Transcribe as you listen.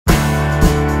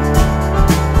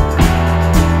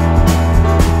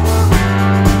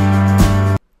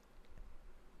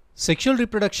Sexual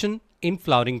reproduction in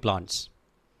flowering plants.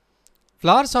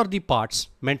 Flowers are the parts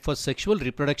meant for sexual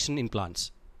reproduction in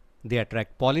plants. They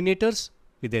attract pollinators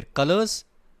with their colors,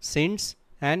 scents,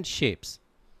 and shapes.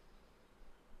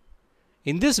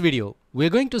 In this video, we are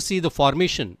going to see the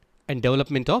formation and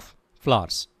development of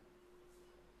flowers.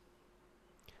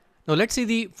 Now let's see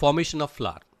the formation of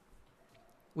flower.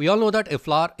 We all know that a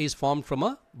flower is formed from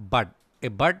a bud. A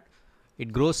bud,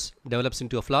 it grows, develops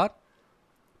into a flower.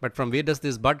 But from where does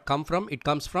this bud come from? It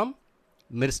comes from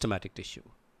meristematic tissue.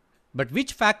 But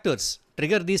which factors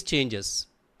trigger these changes?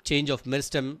 Change of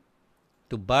meristem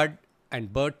to bud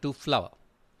and bud to flower.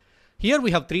 Here we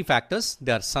have three factors.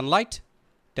 They are sunlight,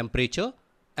 temperature,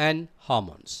 and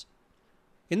hormones.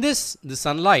 In this, the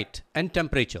sunlight and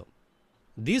temperature,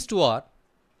 these two are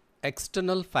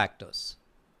external factors.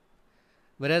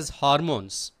 Whereas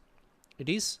hormones, it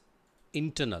is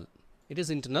internal. It is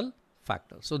internal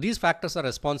factor. So these factors are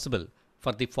responsible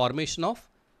for the formation of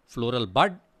floral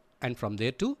bud and from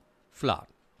there to flower.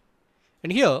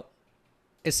 And here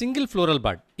a single floral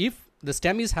bud, if the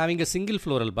stem is having a single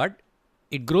floral bud,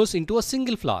 it grows into a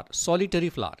single flower, solitary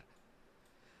flower.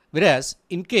 Whereas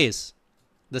in case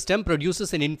the stem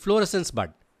produces an inflorescence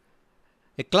bud,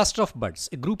 a cluster of buds,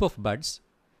 a group of buds,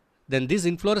 then these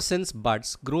inflorescence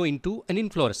buds grow into an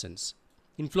inflorescence.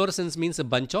 Inflorescence means a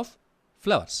bunch of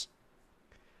flowers.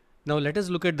 Now let us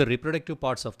look at the reproductive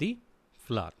parts of the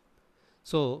flower.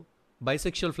 So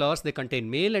bisexual flowers, they contain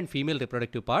male and female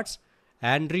reproductive parts.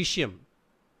 Androecium,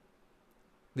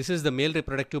 this is the male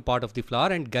reproductive part of the flower,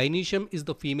 and gynoecium is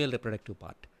the female reproductive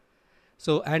part.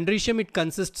 So androecium, it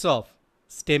consists of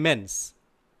stamens.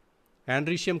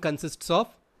 Androecium consists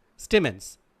of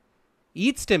stamens.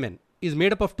 Each stamen is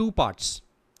made up of two parts,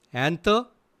 anther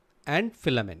and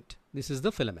filament. This is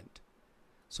the filament.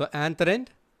 So anther and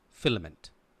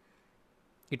filament.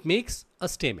 It makes a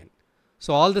stamen.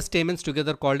 So all the stamens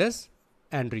together called as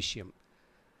androecium.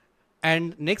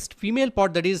 And next female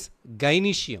part, that is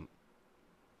gynoecium.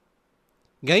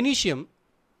 Gynoecium,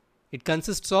 it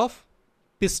consists of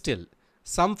pistil.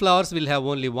 Some flowers will have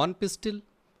only one pistil.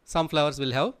 Some flowers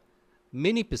will have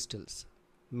many pistils.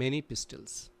 Many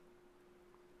pistils.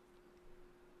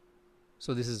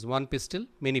 So this is one pistil,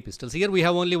 many pistils. Here we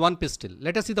have only one pistil.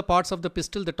 Let us see the parts of the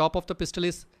pistil. The top of the pistil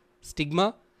is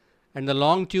stigma, and the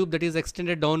long tube that is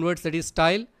extended downwards, that is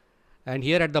style. And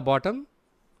here at the bottom,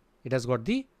 it has got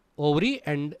the ovary,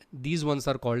 and these ones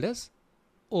are called as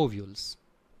ovules.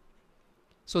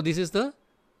 So this is the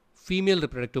female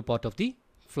reproductive part of the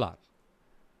flower.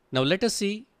 Now let us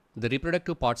see the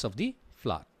reproductive parts of the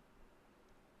flower.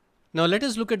 Now let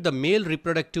us look at the male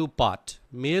reproductive part.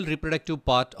 Male reproductive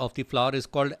part of the flower is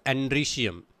called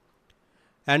androecium.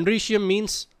 Androecium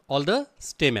means all the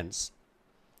stamens.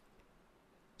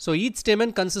 So each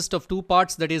stamen consists of two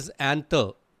parts, that is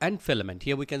anther and filament.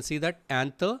 Here we can see that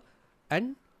anther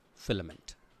and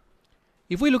filament.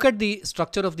 If we look at the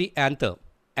structure of the anther,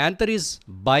 anther is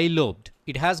bilobed.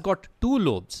 It has got two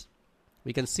lobes.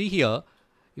 We can see here,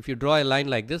 if you draw a line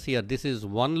like this, here this is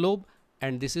one lobe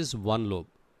and this is one lobe.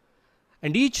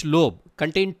 And each lobe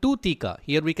contains two theca.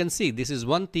 Here we can see this is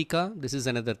one theca, this is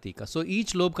another theca. So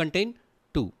each lobe contains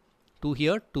two. Two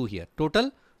here, two here.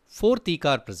 Total 4 theca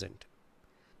are present.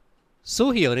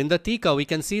 So here in the theca we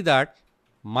can see that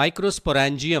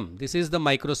microsporangium. This is the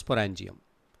microsporangium.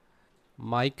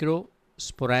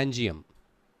 Microsporangium.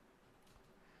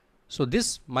 So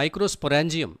this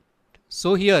microsporangium.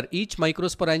 So here each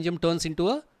microsporangium turns into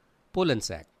a pollen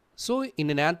sac. So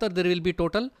in an anther there will be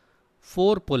total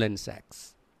 4 pollen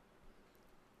sacs.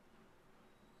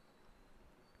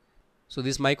 So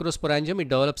this microsporangium, it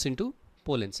develops into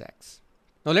pollen sacs.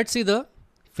 Now let's see the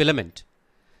filament.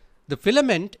 The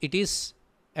filament, it is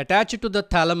attached to the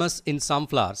thalamus in some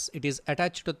flowers. It is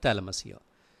attached to the thalamus here.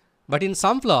 But in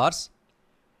some flowers,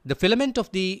 the filament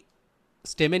of the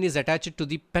stamen is attached to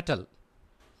the petal.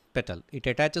 It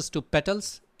attaches to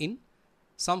petals in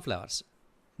some flowers.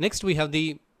 Next we have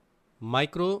the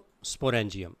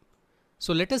microsporangium.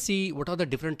 So let us see what are the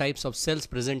different types of cells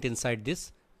present inside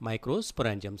this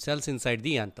microsporangium, cells inside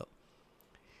the anther.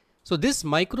 So this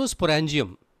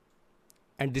microsporangium,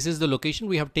 and this is the location,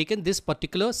 we have taken this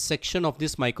particular section of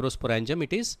this microsporangium.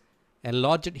 It is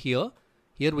enlarged here.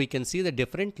 Here we can see the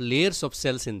different layers of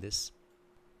cells in this.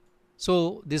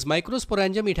 So this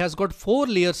microsporangium, it has got 4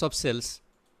 layers of cells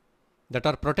that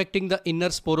are protecting the inner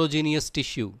sporogenous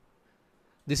tissue.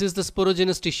 This is the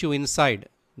sporogenous tissue inside.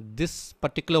 This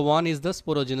particular one is the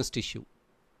sporogenous tissue.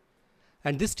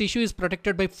 And this tissue is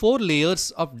protected by 4 layers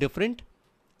of different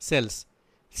cells.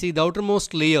 See the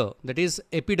outermost layer, that is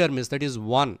epidermis, that is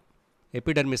one.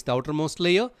 Epidermis, the outermost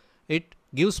layer, it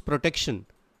gives protection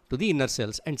to the inner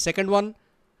cells. And second one,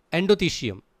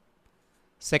 endothecium.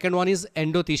 Second one is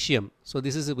endothecium. So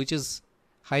this is which is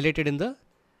highlighted in the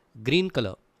green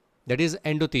color. That is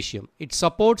endothecium. It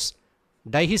supports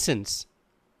dehiscence,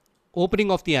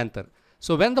 opening of the anther.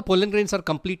 So when the pollen grains are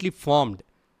completely formed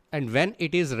and when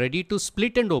it is ready to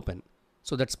split and open,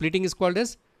 so that splitting is called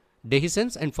as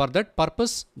dehiscence, and for that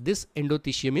purpose this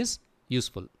endothecium is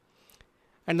useful.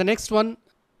 And the next one,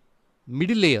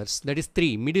 middle layers, that is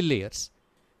 3 middle layers.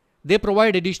 They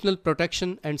provide additional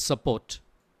protection and support.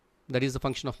 That is the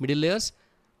function of middle layers.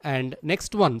 And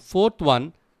next one, fourth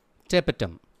one,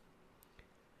 tapetum.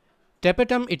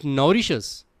 Tapetum, it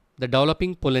nourishes the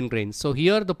developing pollen grains. So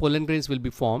here the pollen grains will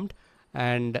be formed,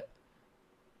 and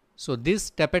so this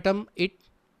tapetum, it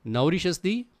nourishes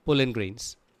the pollen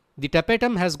grains. The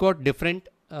tapetum has got different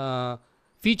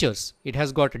features. It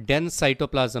has got dense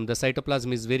cytoplasm. The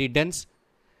cytoplasm is very dense,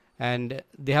 and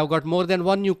they have got more than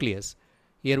one nucleus.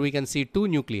 Here we can see 2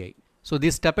 nuclei. So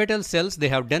these tapetal cells, they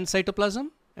have dense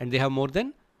cytoplasm and they have more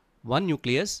than one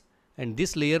nucleus, and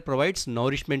this layer provides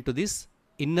nourishment to this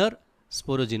inner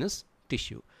sporogenous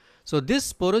tissue. So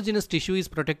this sporogenous tissue is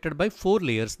protected by 4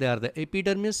 layers. They are the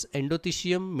epidermis,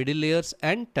 endothecium, middle layers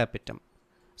and tapetum.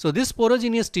 So this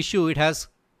sporogenous tissue, it has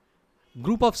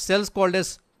group of cells called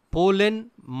as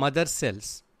pollen mother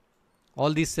cells.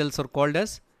 All these cells are called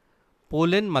as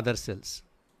pollen mother cells.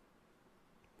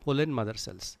 Pollen mother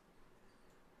cells.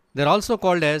 They are also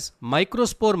called as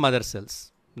microspore mother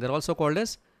cells. They are also called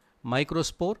as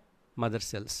microspore mother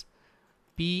cells.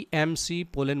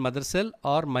 PMC, pollen mother cell,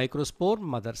 or microspore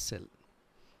mother cell.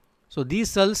 So these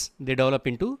cells, they develop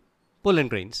into pollen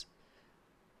grains.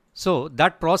 So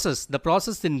that process, the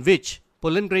process in which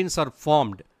pollen grains are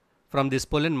formed from these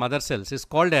pollen mother cells, is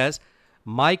called as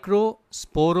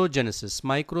microsporogenesis.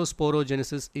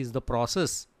 Microsporogenesis is the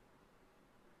process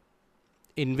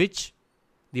in which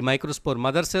the microspore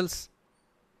mother cells,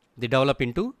 they develop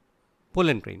into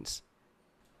pollen grains.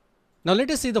 Now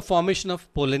let us see the formation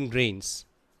of pollen grains.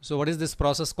 So what is this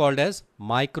process called as?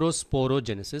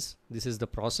 Microsporogenesis. This is the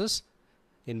process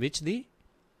in which the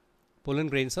pollen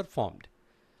grains are formed.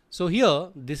 So here,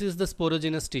 this is the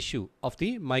sporogenous tissue of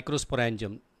the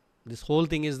microsporangium. This whole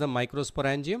thing is the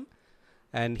microsporangium,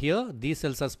 and here these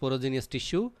cells are sporogenous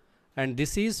tissue, and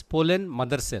this is pollen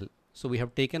mother cell. So we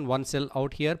have taken one cell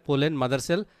out here, pollen mother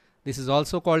cell. This is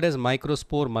also called as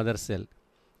microspore mother cell.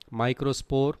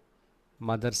 Microspore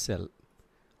mother cell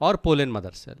or pollen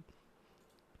mother cell.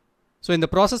 So in the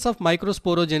process of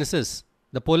microsporogenesis,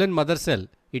 the pollen mother cell,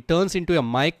 it turns into a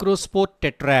microspore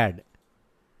tetrad.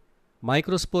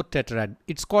 Microspore tetrad.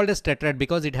 It's called as tetrad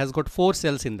because it has got 4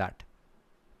 cells in that.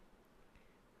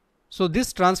 So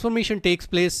this transformation takes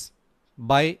place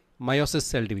by meiosis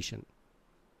cell division.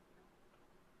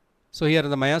 So here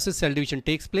the meiosis cell division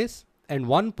takes place, and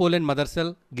one pollen mother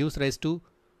cell gives rise to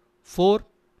 4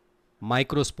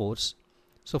 microspores.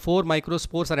 So 4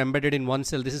 microspores are embedded in one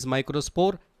cell. This is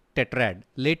microspore tetrad.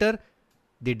 Later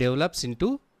they develops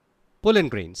into pollen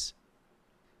grains.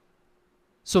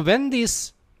 So when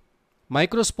this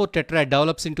microspore tetrad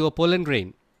develops into a pollen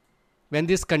grain, when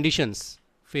these conditions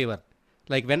favor,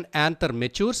 like when anther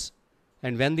matures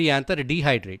and when the anther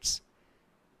dehydrates.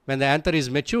 When the anther is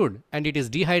matured and it is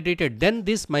dehydrated, then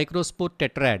this microspore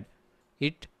tetrad,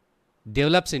 it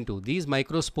develops into these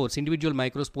microspores, individual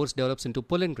microspores develops into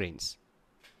pollen grains.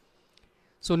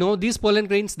 So now these pollen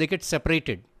grains, they get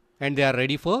separated and they are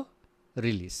ready for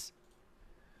release.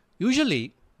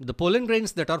 Usually the pollen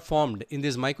grains that are formed in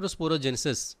this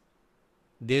microsporogenesis,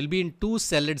 they will be in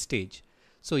 2-celled stage.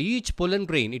 So each pollen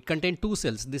grain, it contains 2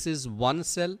 cells. This is 1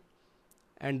 cell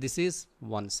and this is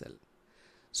 1 cell.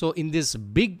 So in this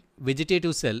big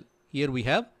vegetative cell, here we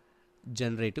have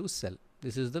generative cell.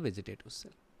 This is the vegetative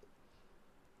cell.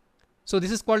 So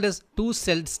this is called as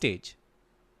 2-celled stage.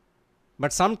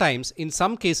 But sometimes, in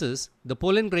some cases, the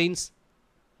pollen grains,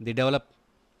 they develop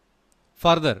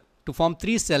further to form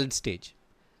 3-celled stage.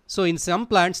 So in some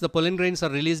plants, the pollen grains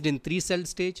are released in 3-celled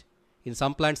stage. In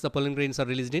some plants, the pollen grains are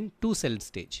released in 2-celled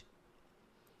stage.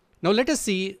 Now let us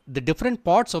see the different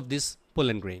parts of this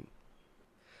pollen grain.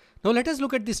 Now let us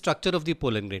look at the structure of the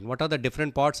pollen grain. What are the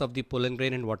different parts of the pollen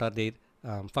grain and what are their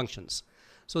functions?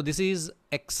 So this is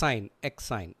exine.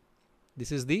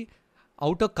 This is the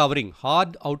outer covering,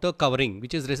 hard outer covering,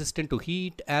 which is resistant to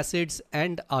heat, acids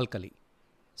and alkali.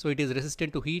 So it is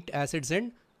resistant to heat, acids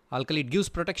and alkali. It gives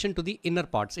protection to the inner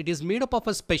parts. It is made up of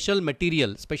a special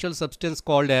material, special substance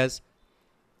called as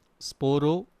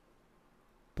sporopollenin.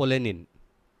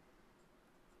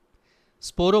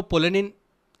 Sporopollenin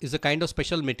is a kind of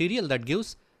special material that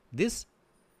gives this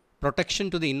protection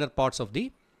to the inner parts of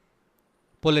the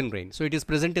pollen grain. So it is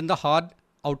present in the hard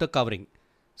outer covering.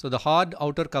 So the hard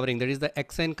outer covering, that is the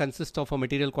exine, consists of a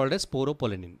material called as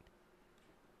sporopollenin.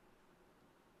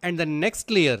 And the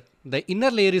next layer, the inner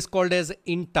layer, is called as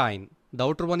intine. The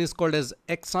outer one is called as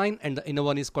exine and the inner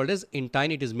one is called as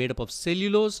intine. It is made up of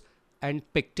cellulose and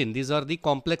pectin. These are the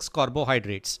complex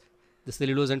carbohydrates. The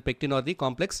cellulose and pectin are the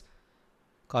complex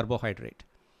carbohydrate.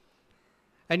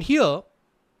 And here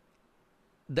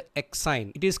the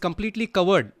exine, it is completely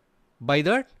covered by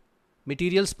the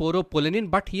material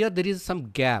sporopollenin, but here there is some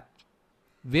gap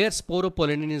where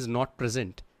sporopollenin is not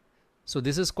present. So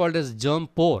this is called as germ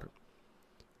pore.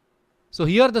 So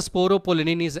here the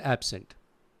sporopollenin is absent.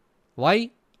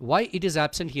 Why it is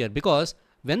absent here? Because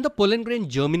when the pollen grain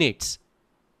germinates,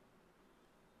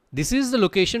 this is the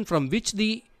location from which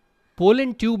the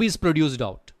pollen tube is produced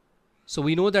out. So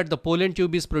we know that the pollen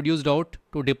tube is produced out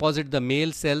to deposit the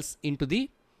male cells into the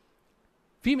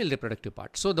female reproductive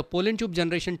part. So the pollen tube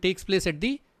generation takes place at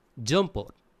the germ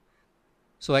pore.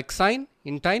 So exine,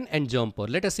 intine and germ pore.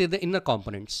 Let us say the inner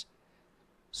components.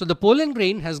 So the pollen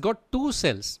grain has got two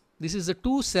cells. This is the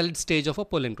two-celled stage of a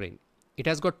pollen grain. It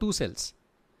has got two cells.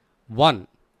 One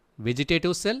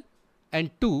vegetative cell and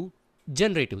two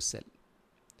generative cell.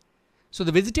 So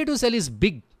the vegetative cell is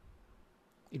big.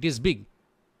 It is big.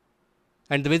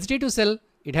 And the vegetative cell,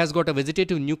 it has got a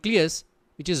vegetative nucleus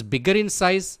which is bigger in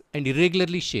size and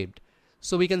irregularly shaped.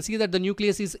 So we can see that the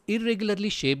nucleus is irregularly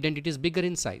shaped and it is bigger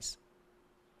in size.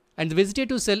 And the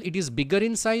vegetative cell, it is bigger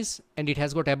in size and it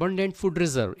has got abundant food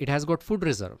reserve. It has got food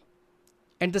reserve.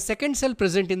 And the second cell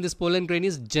present in this pollen grain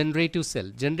is generative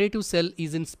cell. Generative cell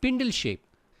is in spindle shape.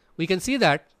 We can see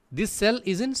that this cell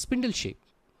is in spindle shape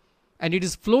and it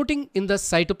is floating in the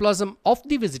cytoplasm of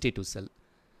the vegetative cell.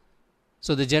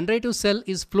 So the generative cell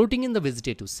is floating in the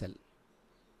vegetative cell.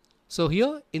 So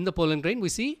here in the pollen grain we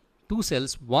see two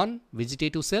cells, one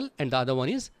vegetative cell and the other one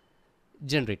is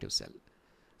generative cell.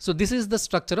 So this is the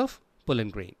structure of pollen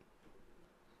grain.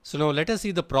 So now let us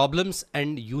see the problems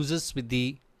and uses with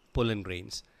the pollen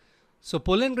grains. So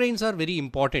pollen grains are very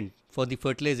important for the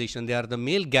fertilization. They are the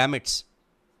male gametes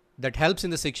that helps in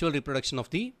the sexual reproduction of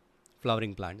the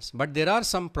flowering plants. But there are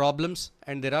some problems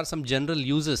and there are some general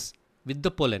uses with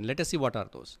the pollen. Let us see what are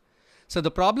those. So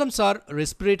the problems are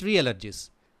respiratory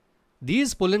allergies.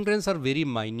 These pollen grains are very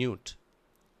minute,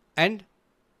 and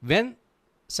when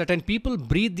certain people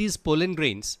breathe these pollen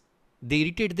grains, they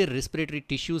irritate their respiratory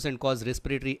tissues and cause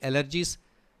respiratory allergies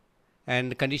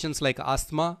and conditions like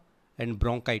asthma and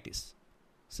bronchitis,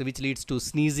 so which leads to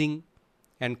sneezing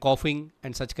and coughing,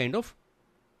 and such kind of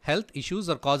health issues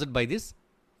are caused by this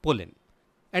pollen.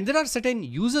 And there are certain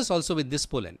uses also with this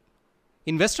pollen.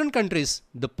 In Western countries,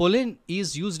 the pollen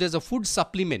is used as a food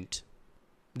supplement.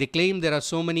 They claim there are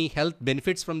so many health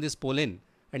benefits from this pollen,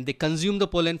 and they consume the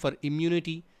pollen for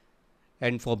immunity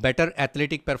and for better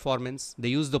athletic performance. They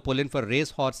use the pollen for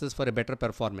race horses for a better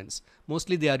performance.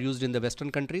 Mostly they are used in the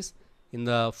Western countries in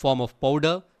the form of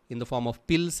powder, in the form of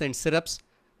pills and syrups.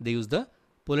 They use the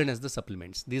pollen as the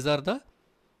supplements. These are the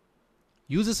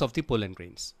uses of the pollen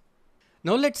grains.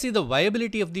 Now let's see the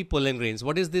viability of the pollen grains.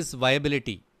 What is this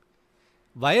viability?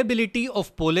 Viability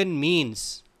of pollen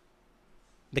means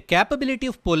the capability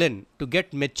of pollen to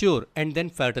get mature and then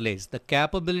fertilize. The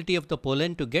capability of the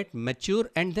pollen to get mature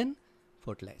and then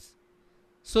fertilize.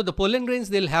 So the pollen grains,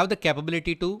 they'll have the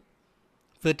capability to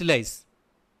fertilize,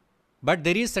 but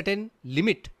there is certain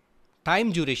limit,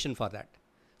 time duration for that.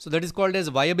 So that is called as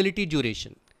viability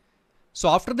duration. So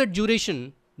after that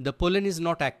duration, the pollen is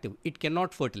not active. It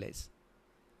cannot fertilize.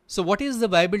 So what is the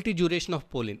viability duration of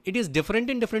pollen? It is different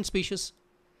in different species.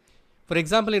 For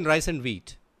example, in rice and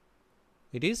wheat,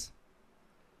 it is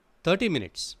 30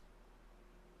 minutes.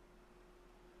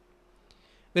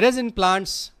 Whereas in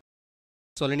plants,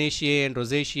 Solanaceae and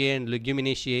Rosaceae and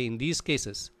Leguminosae, in these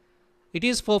cases, it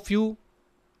is for few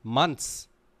months.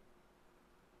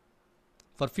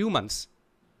 For few months.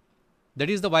 That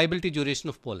is the viability duration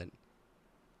of pollen.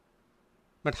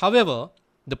 But however,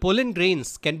 the pollen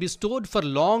grains can be stored for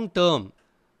long term,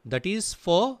 that is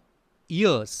for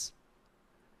years,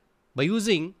 by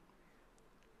using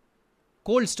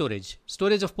cold storage,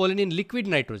 storage of pollen in liquid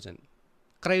nitrogen,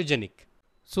 cryogenic.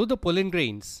 So the pollen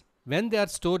grains, when they are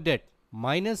stored at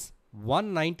minus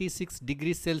 196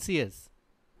 degrees Celsius,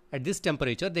 at this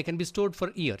temperature, they can be stored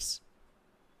for years.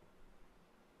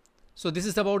 So this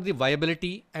is about the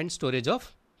viability and storage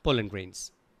of pollen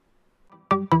grains.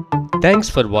 Thanks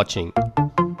for watching.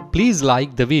 Please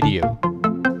like the video.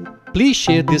 Please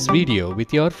share this video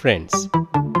with your friends.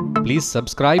 Please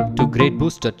subscribe to Grade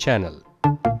Booster channel.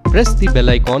 Press the bell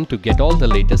icon to get all the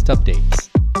latest updates.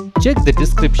 Check the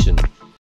description